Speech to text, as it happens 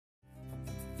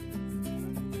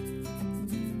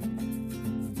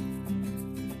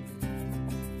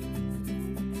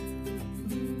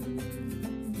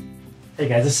Hey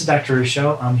guys, this is Dr.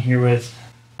 Ruscio. I'm here with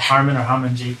Harman or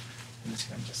Harman G. I'm just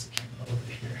going to adjust the camera a little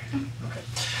bit here.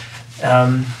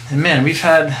 Okay. And man, we've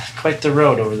had quite the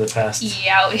road over the past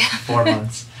 4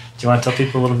 months. Do you want to tell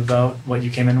people a little bit about what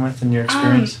you came in with and your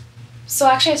experience? So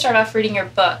actually I started off reading your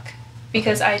book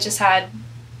because I just had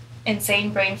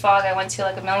insane brain fog. I went to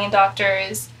like 1 million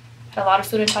doctors, had a lot of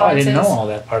food intolerances. Oh, I didn't know all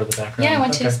that part of the background. Yeah, I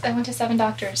went to 7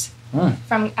 doctors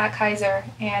at Kaiser,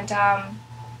 and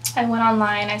I went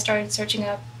online. I started searching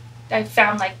up. I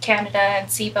found like Canada and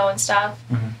SIBO and stuff,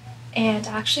 and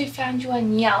I actually found you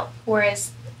on Yelp,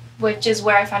 which is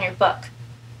where I found your book.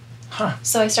 Huh.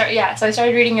 So I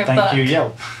started reading your book. Thank you,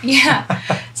 Yelp. Yeah.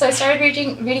 So I started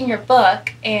reading your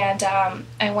book, and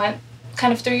I went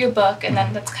kind of through your book, and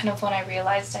then that's kind of when I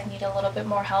realized I need a little bit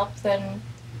more help than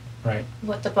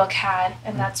what the book had,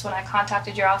 and that's when I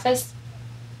contacted your office,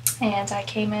 and I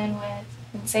came in with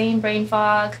insane brain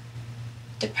fog,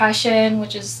 depression,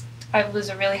 I was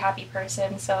a really happy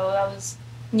person, so that was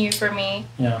new for me.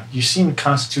 Yeah, you seemed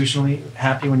constitutionally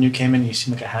happy when you came in. You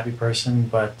seemed like a happy person,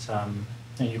 but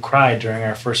you cried during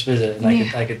our first visit, and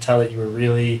I could tell that you were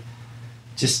really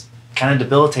just kind of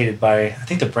debilitated by, I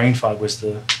think the brain fog was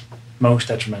the most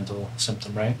detrimental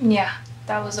symptom, right? Yeah,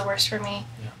 that was the worst for me.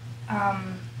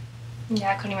 Yeah.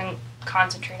 I couldn't even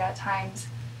concentrate at times.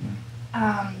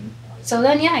 So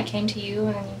then, I came to you,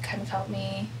 and then you kind of helped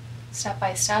me step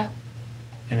by step.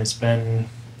 And it's been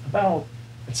about,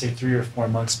 I'd say, 3 or 4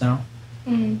 months now.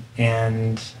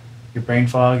 And your brain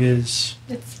fog is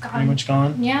pretty much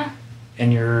gone. Yeah.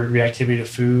 And your reactivity to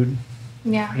food,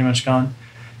 pretty much gone.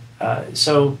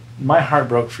 So my heart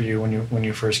broke for you when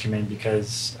you first came in,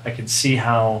 because I could see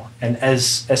how, and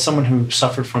as someone who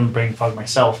suffered from brain fog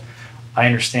myself, I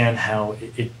understand how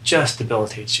it just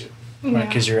debilitates you, right?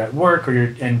 Because you're at work or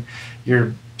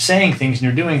you're saying things and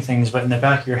you're doing things, but in the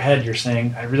back of your head you're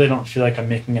saying, I really don't feel like I'm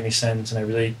making any sense, and I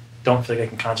really don't feel like I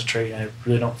can concentrate, and I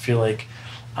really don't feel like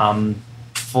I'm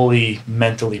fully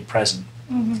mentally present.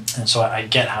 And so I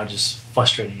get how just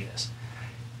frustrating it is.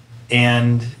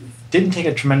 And it didn't take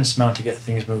a tremendous amount to get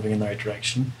things moving in the right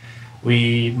direction.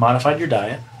 We modified your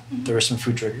diet. There were some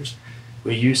food triggers.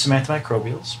 We used some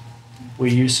antimicrobials. We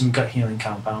used some gut healing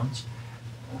compounds.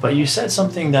 But you said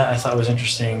something that I thought was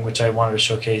interesting, which I wanted to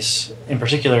showcase in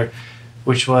particular,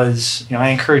 which was, I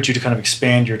encouraged you to kind of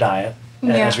expand your diet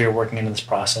as we were working into this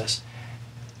process.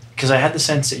 Because I had the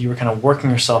sense that you were kind of working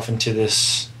yourself into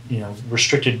this,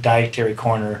 restricted dietary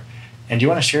corner. And do you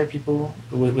want to share with people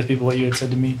what you had said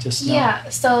to me just now? Yeah,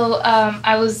 so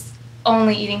I was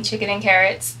only eating chicken and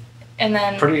carrots. And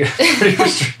then pretty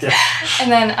restricted.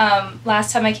 And then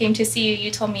last time I came to see you,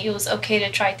 you told me it was okay to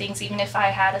try things even if I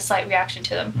had a slight reaction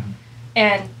to them.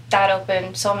 And that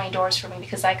opened so many doors for me,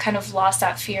 because I kind of lost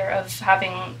that fear of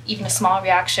having even a small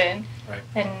reaction. Right.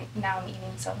 And now I'm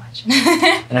eating so much.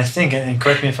 And I think, and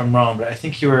correct me if I'm wrong, but I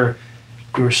think you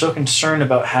were so concerned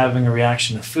about having a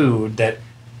reaction to food that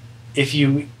if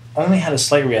you only had a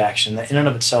slight reaction, that in and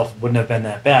of itself wouldn't have been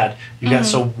that bad. You got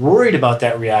so worried about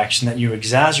that reaction that you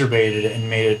exacerbated it and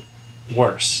made it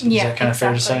worse. Is that kind of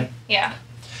fair to say? Yeah.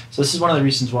 So this is one of the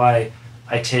reasons why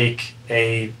I take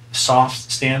a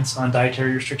soft stance on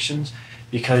dietary restrictions,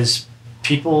 because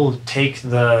people take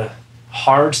the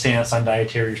hard stance on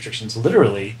dietary restrictions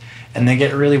literally, and they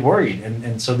get really worried.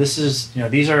 And so this is,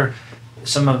 these are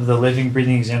some of the living,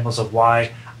 breathing examples of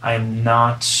why I'm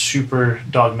not super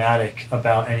dogmatic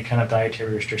about any kind of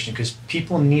dietary restriction, because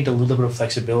people need a little bit of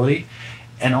flexibility,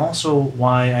 and also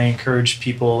why I encourage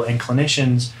people and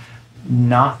clinicians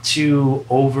not to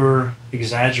over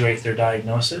exaggerate their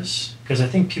diagnosis, because I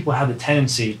think people have the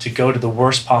tendency to go to the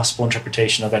worst possible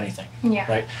interpretation of anything.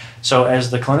 Right? So as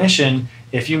the clinician,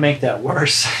 if you make that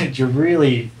worse, you're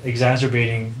really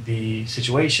exacerbating the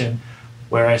situation.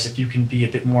 Whereas if you can be a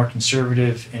bit more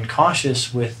conservative and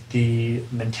cautious with the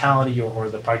mentality or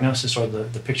the prognosis or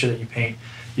the picture that you paint,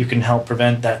 you can help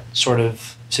prevent that sort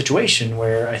of situation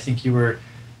where I think you were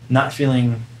not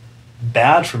feeling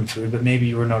bad from food, but maybe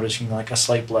you were noticing like a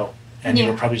slight blow, and you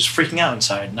were probably just freaking out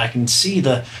inside. And I can see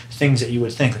the things that you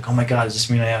would think, like, oh my God, does this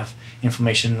mean I have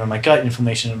inflammation in my gut,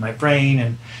 inflammation in my brain?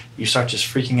 And you start just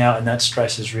freaking out, and that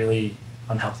stress is really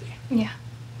unhealthy. Yeah.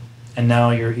 And now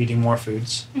you're eating more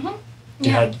foods. You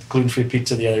had gluten-free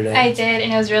pizza the other day. I did,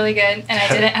 and it was really good, and I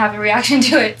didn't have a reaction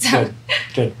to it. So.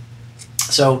 Good.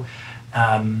 So,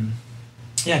 I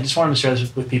just wanted to share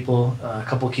this with people. A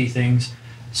couple of key things.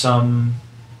 Some,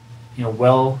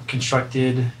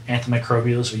 well-constructed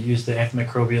antimicrobials. We use the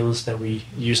antimicrobials that we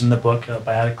use in the book,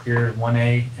 BiotiClear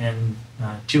 1A and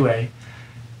 2A,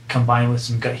 combined with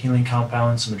some gut healing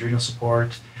compounds, some adrenal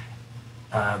support.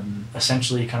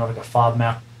 essentially kind of like a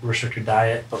FODMAP restricted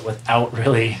diet, but without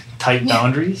really tight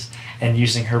boundaries, and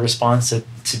using her response to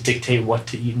dictate what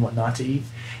to eat and what not to eat.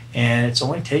 And it's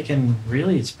only taken,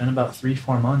 really, it's been about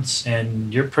 3-4 months,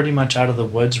 and you're pretty much out of the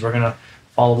woods. We're going to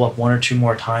follow up 1 or 2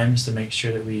 more times to make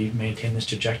sure that we maintain this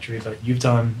trajectory, but you've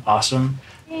done awesome.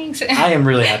 Thanks. I am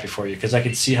really happy for you because I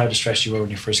could see how distressed you were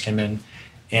when you first came in.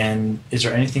 And is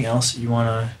there anything else that you want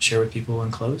to share with people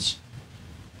and close?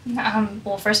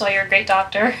 Well, first of all, you're a great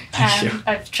doctor. Thank you.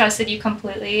 I've trusted you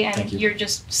completely, and you're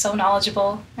just so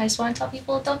knowledgeable. I just want to tell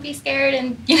people, don't be scared,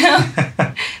 and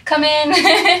come in.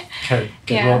 Good.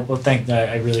 Yeah. Well,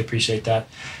 I really appreciate that.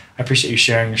 I appreciate you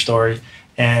sharing your story,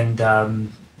 and I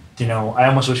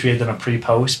almost wish we had done a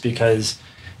pre-post, because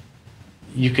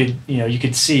you could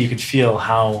feel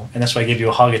how, and that's why I gave you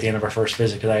a hug at the end of our first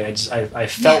visit, because I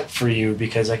felt for you,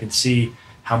 because I could see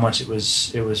how much it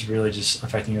was really just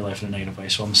affecting your life in a negative way.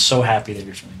 So I'm so happy that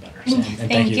you're feeling better. So, and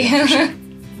thank you. For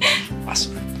sharing.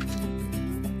 Awesome.